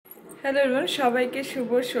Hello everyone, সবাইকে শুভ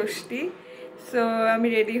ষষ্ঠী। So আমি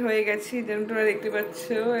ready হয়ে গেছি, যেমন তোমরা দেখতে পাচ্ছ।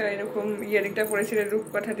 এরকম ইয়ারিংটা পরেছি,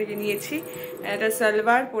 রূপকথা থেকে নিয়েছি। একটা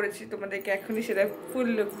সালোয়ার পরেছি, তোমাদেরকে এখনই সেটা ফুল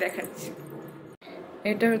লুক দেখাচ্ছি।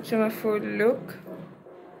 এটা হচ্ছে আমার ফুল look.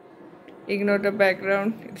 Ignore the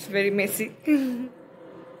background, it's very Messi.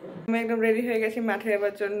 আমি একদম রেডি হয়ে গেছি মাঠে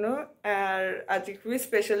যাওয়ার জন্য। আর আজকে খুবই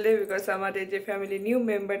স্পেশাল ডে, বিকজ আমাদের যে ফ্যামিলি নিউ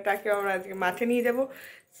মেম্বার তাকেও আমরা আজকে মাঠে নিয়ে যাবো।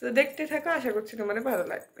 সো দেখতে থাকো, আশা করছি তোমাদের ভালো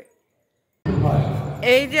লাগবে।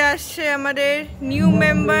 এই যে আসছে আমাদের নিউ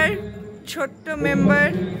মেম্বার, ছোট্ট মেম্বার।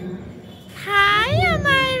 হাই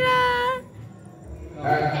আমায়রা।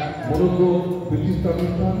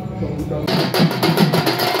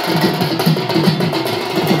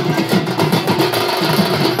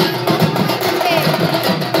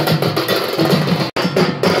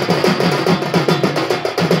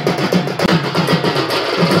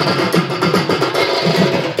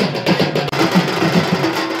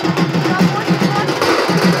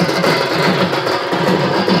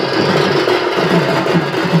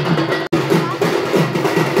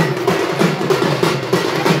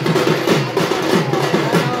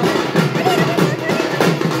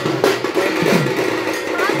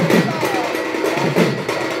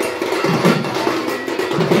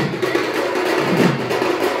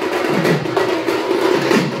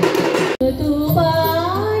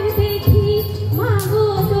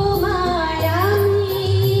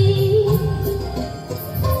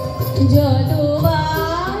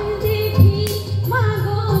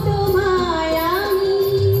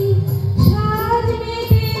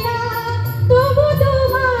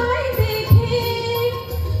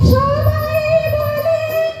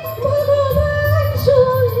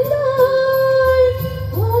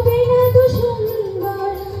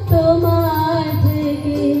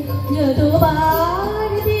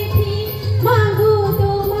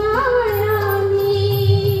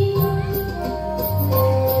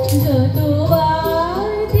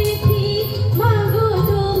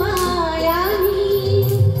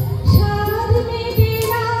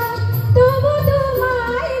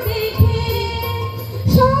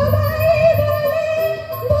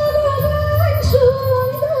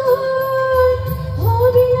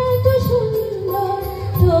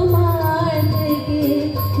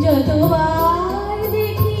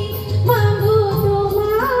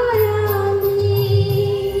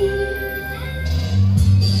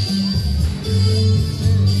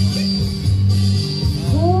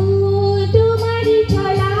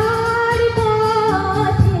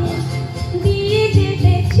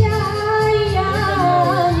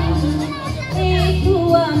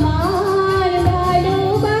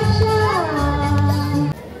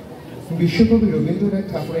 বিশ্বকবি রবীন্দ্রনাথ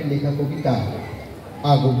ঠাকুরের লেখা কবিতা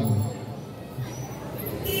আগমন।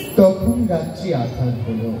 তখন রাত্রি আধার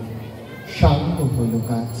হলো, শান্ত হলো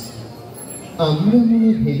কাজ। আমরা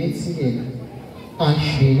মনে ভেবেছিলেন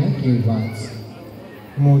আসবে না কেউ আজ।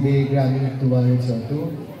 মোদের গ্রামের দুয়ার যত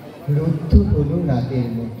রুদ্ধ হলো রাতের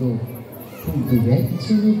মতো। দু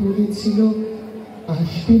একজনে বলেছিল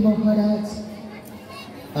আসবে মহারাজ।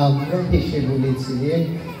 আমরা হেসে বলেছিলেন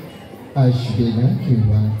আসবে না কেউ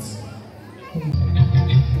আজ।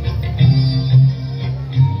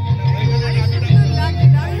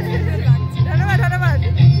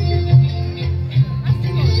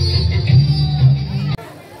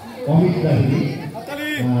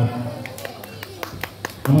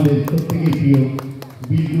 আমাদের প্রত্যেকের প্রিয়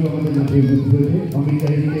বিজু আমাদের মাঝে উপস্থিত হয়েছে। অমিত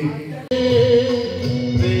কাহিনীতে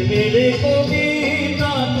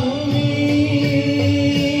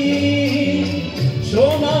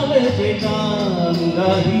শোনালে যে গান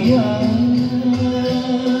গাহিয়া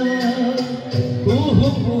কুহু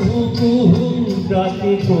কুহু কুহু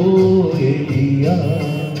ডাকে কোয়েলিয়া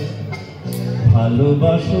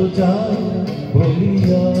ভালোবাসো যা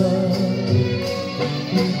বলিয়া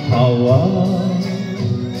হাওয়া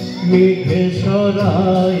মেঘে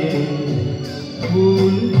সরায়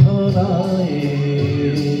ফুল ধরায়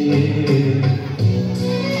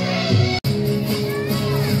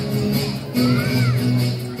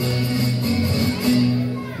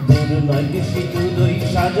দুর্বাগে সিঁদুরই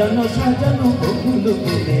সাজানো সাজানো বকুল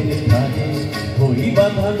ফুলের ধারে বই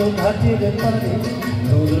বাঁধানো ঘাটের পারে।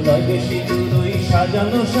 দুর্বাগে সিঁদুরই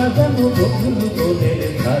সাজানো সাজানো বকুল ফুলের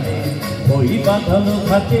ধারে বই বাঁধানো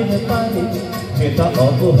ঘাটের পারে। সেটা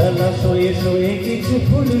অবহেলা সয়ে সয়ে কিছু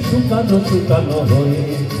ফুল শুকানো শুকানো হয়ে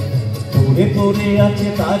দূরে পড়ে আছে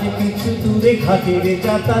তার কিছু দূরে ঘাটের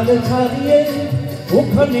চাতাল ছাড়িয়ে।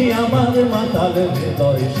 ওখানে আমার মাতাল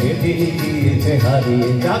হৃদয় সেদিন গিয়েছে হারিয়ে।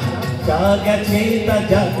 যাক যা গেছে তা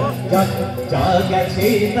যাক, যাক যা গেছে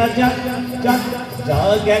তা যাক, যাক যা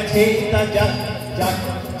গেছে তা যাক, যাক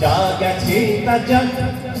যা গেছে তা যাক।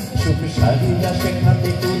 সুখ সারিয়া সেখানে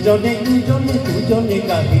দুজনে দুজনে দুজনে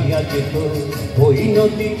গাহিয়া যেত, ওই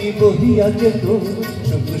নদীটি বহিয়া যেত।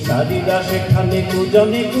 সুখ সারিয়া সেখানে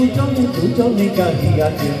দুজনে দুজনে দুজনে গাহিয়া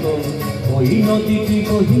যেত, ওই নদীটি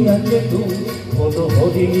বহিয়া যেত। কোন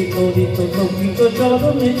হরিণী তরিত লঙ্কিত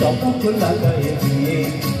চরণে চমক লাগায় দিয়ে,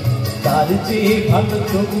 তার চেয়ে ভালো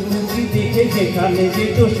চোখ মুখি দেখে যেখানে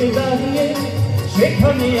যেত সে দাঁড়িয়ে,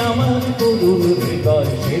 সেখানে আমার করুণ হৃদয়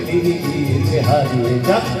সেদিন গিয়েছে হারিয়ে।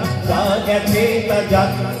 যাক যা গেছে তা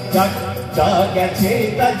যাক, যাক যা গেছে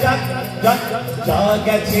তা যাক, যাক যা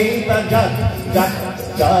গেছে তা যাক, যাক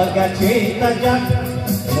যা গেছে তা যাক।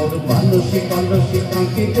 মোর মানসিক মানসিক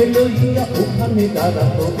কাঁকিতে লইয়া ওখানে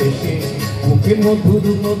দাঁড়াতো এসে, মুখে মধুর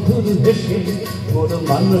মধুর হেসে। মোর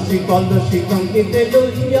মানসিক মানসিক কাঁকিতে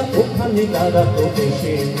লইয়া ওখানে দাঁড়াতো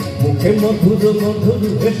এসে, মুখে মধুর মধুর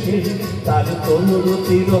হেসে। তার তনুর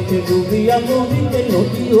তীরতে ডুবিয়া নদীতে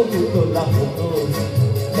নদীও উতলা হতো,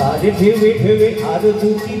 তার ঢেউে ঢেউে আর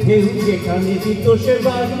দুটি ঢেউ যেখানে দিত সে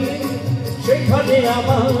বাড়িয়ে, সেখানে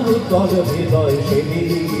আমার উত্তর হৃদয় সেদিন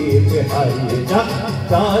গিয়েছে হারিয়ে। যাক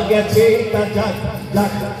যা গেছে তা যাক,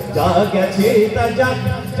 যাক যা গেছে তা যাক,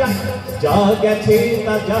 যাক যা গেছে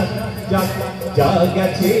তা যাক, যাক যা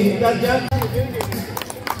গেছে তা যাক।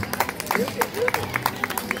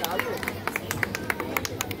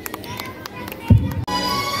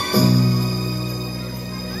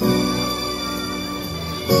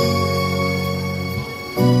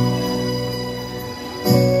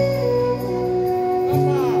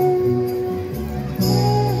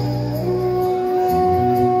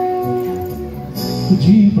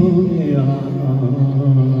 জীবনে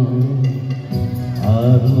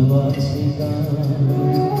আরো আছে গান,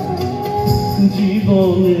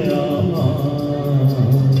 জীবনে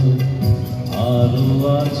আরো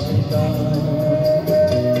আছে গান,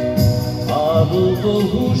 আরো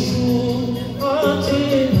বহু সুখ আছে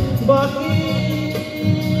বাকি।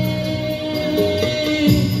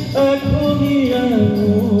 এখনই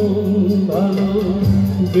এমন ভালো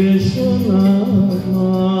বেশনা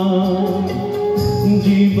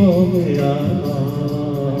জীবনে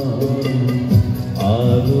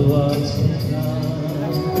আরো আছে,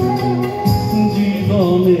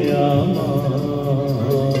 জীবনে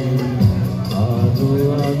আরো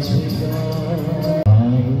আছে,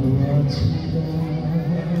 আরো আছে।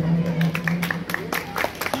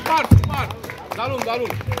 দারুণ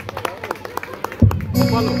দারুণ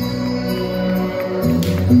ভালো।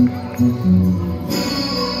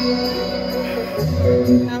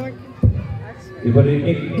 এবারে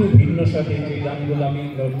একটু ভিন্ন সাথে যে গানগুলো আমি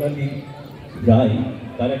নর্মালি গাই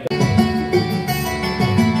তার একটা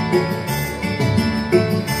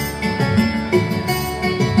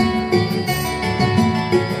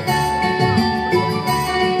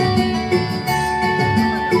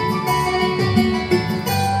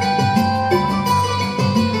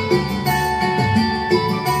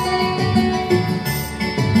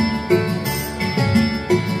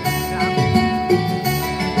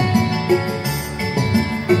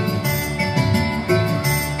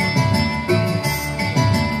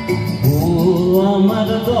আমার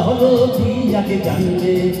দহরতি যাকে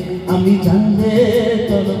জানলে আমি জানলে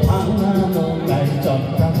তোর ভাঙা নৌকায়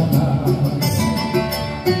চড়তাম না।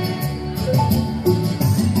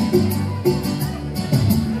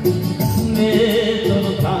 তোর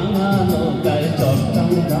ভাঙা নৌকায়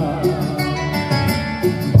চড়তাম না,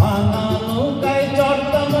 ভাঙা নৌকায়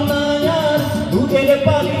চড়তাম না, আর দুধের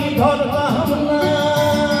পানি ধরতাম না।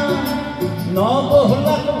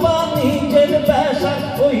 নবলাখ নিজের পেশা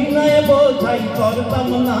ওই নয় বোঝাই করতাম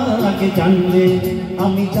না। আগে জানলে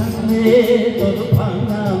আমি জানলে তোর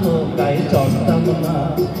ভাঙা নৌকায় চড়তাম না।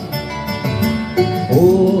 ও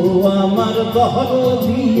আমার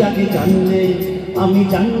দহরতি আগে জানলে আমি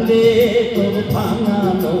জানলে তোর ভাঙা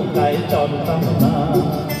নৌকায় চড়তাম না।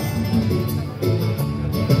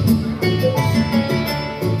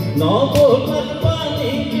 নবলাখ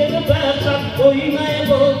নিজের পেশা ওই নয়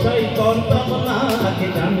বোঝাই করতাম না। আগে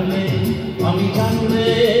জানলে আমি জানলে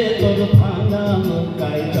তোর ভাঙা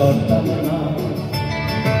নৌকায় চড়তাম না।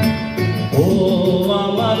 ও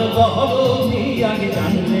আমার দহরতি আগে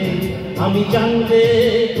জানলে আমি জানলে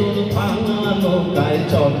তোর ভাঙা নৌকায়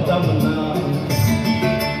চড়তাম না।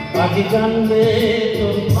 আগে জানলে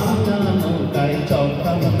তোর ভাঙা নৌকায়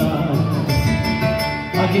চড়তাম না।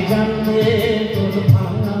 আগে জানলে তোর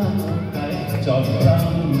ভাঙা নৌকায়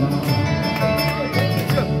চড়তাম না।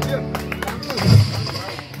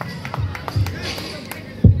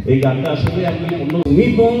 এই গানটা আসলে আমি তুমি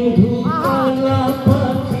বন্ধু কালা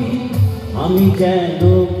পাখি আমি যেন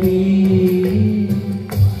কি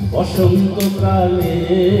বসন্তকালে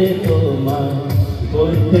তোমার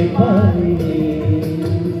বলতে পারিনি।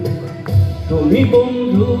 তুমি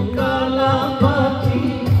বন্ধু কালা পাখি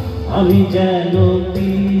আমি যেন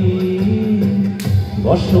কি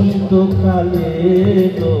বসন্তকালে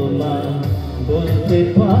তোমায় বলতে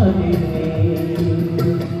পারিনি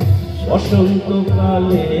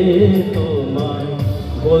বসন্তকালে তোমায়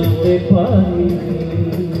বলতে পারিনি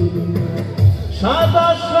সাদা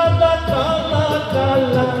সাদা কালা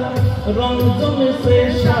কালা রং জমেছে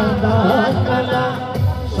সাদা কালা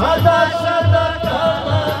সাদা সাদা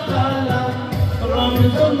কালা কালা রং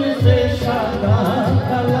জমেছে সাদা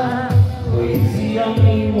কালা হয়েছি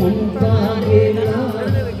আমি মনটা গেলাম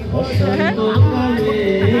বসন্তকালে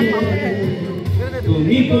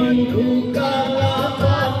তুমি বন্ধু কালা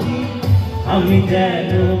পাখি আমি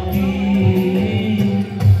যেন কি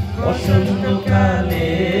বসন্তকালে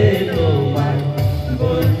তোমায়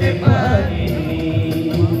বলতে পারিনি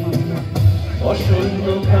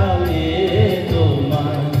বসন্তকালে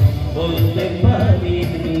তোমায় বলতে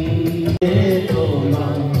পারিনি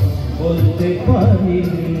তোমায় বলতে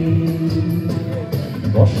পারিনি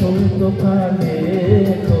বসন্তকালে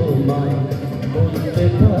তোমায় বলতে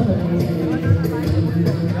পারিনি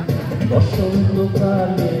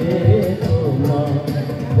বসন্তকালে তোমায়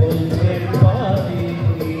বলতে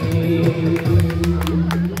পারিনি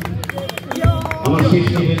আমার শেষ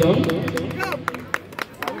নিবেদন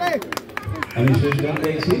আমি শেষ গান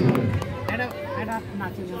গাইছি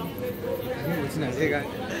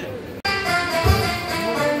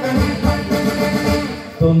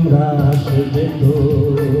তোমরা আসবে তো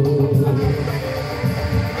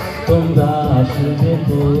তোমরা আসবে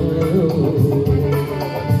তো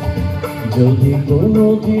যদি কোনো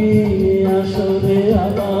দিন আসরে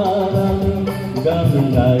আবার আমি গান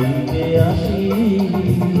গাইতে আসি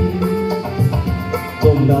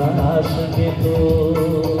তোমরা আসবে তো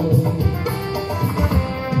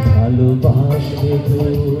ভালোবাসবে তো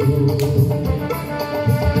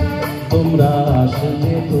তোমরা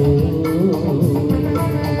আসবে তো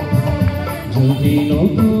যদি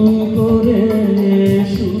নতুন করে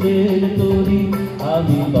সুরের তরি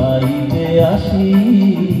আমি বাইরে আসি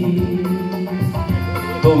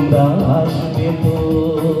তোমরা আসবে তো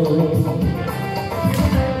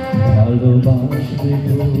ভালোবাসবে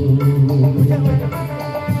তো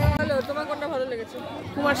তোমার কোনটা ভালো লেগেছে?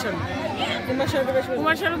 কুমার শানু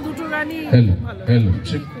কুমার শানু দুটো গানই ভালো। হ্যালো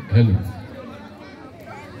হ্যালো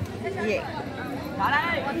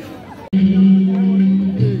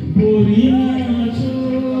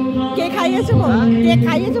কে খাইয়েছে বল? কে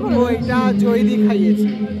খাইয়েছে বল? ওইটা জয়দি খাইয়েছে।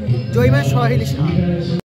 জয় মানে সোহেলি শাহ।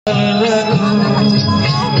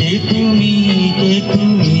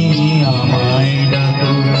 তুমি আমায়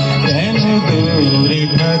ডাকো কেন দূরে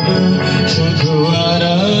থাকো শুধু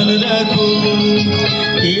আড়াল রাখো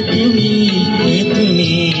তুমি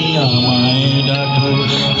আমায় ডাকো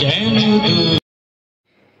কেন দূরে।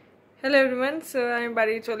 হ্যালো এভরিওয়ান, সো আমি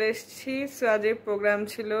বাড়ি চলে এসেছি। সো আজ প্রোগ্রাম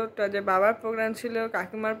ছিল, তো আজ বাবার প্রোগ্রাম ছিল,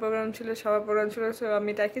 কাকিমার প্রোগ্রাম ছিল, সবার প্রোগ্রাম ছিল। সো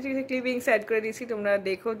আমি তার কিছু কিছু ক্লিপিংস অ্যাড করে দিয়েছি, তোমরা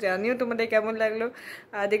দেখো, জানিও তোমাদের কেমন লাগলো।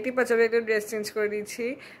 আর দেখতে পাচ্ছ আমি একটু ড্রেস চেঞ্জ করে দিয়েছি।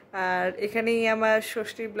 আর এখানেই আমার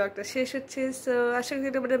ষষ্ঠীর ব্লগটা শেষ হচ্ছে। সো আশা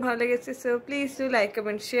করি তোমাদের ভালো লেগেছে। So please do like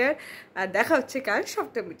comment share. আর দেখা হচ্ছে কাল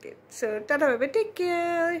সপ্তমীতে। So tata, by, take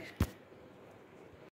care.